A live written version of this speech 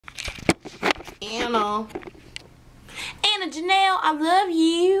Anna. Anna Janelle, I love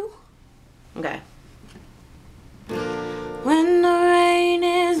you. Okay. When the rain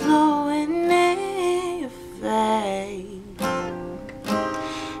is blowing in your face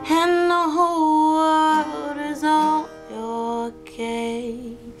and the whole world is on your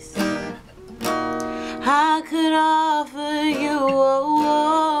case, I could offer you a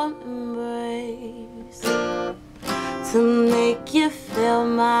warm embrace to make you feel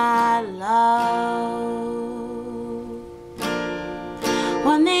my love.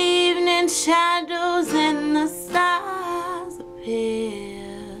 When the evening shadows and the stars appear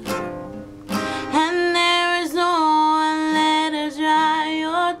and there is no one there to dry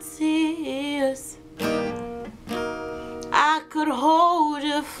your tears, I could hold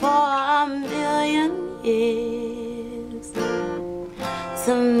you for a million years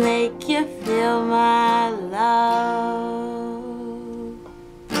to make you feel my love.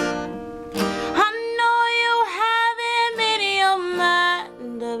 I know you haven't made your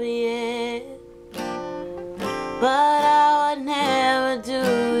mind up yet, but I would never do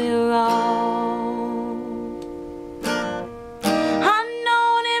you wrong. I've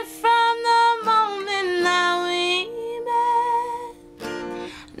known it from the moment that we met.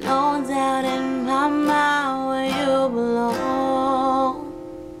 No doubt in my mind where you belong.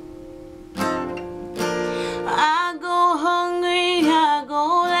 I go hungry, I go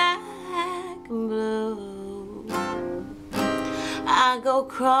black and blue. I go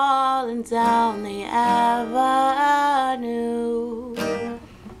crawling down the avenue.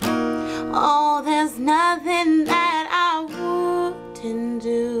 Oh, there's nothing that I wouldn't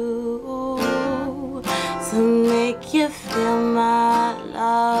do to make you feel my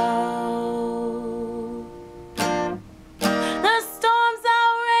love. The storms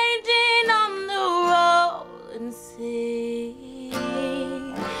are raging on the rolling sea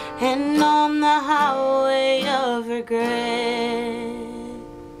and on the highway of regret.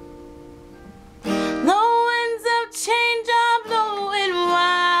 The winds of change are blowing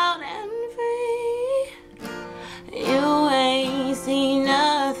wild and free. You ain't seen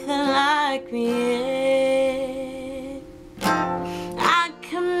nothing like me yet. I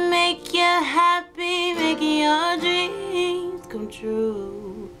can make you happy, making your dreams come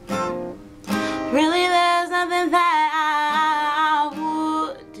true. Really, there's nothing that I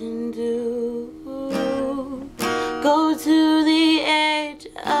wouldn't do. Go to the edge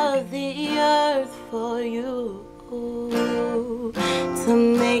of the earth for you to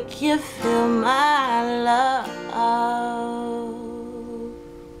make you feel my love.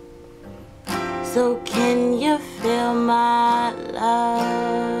 So can you feel my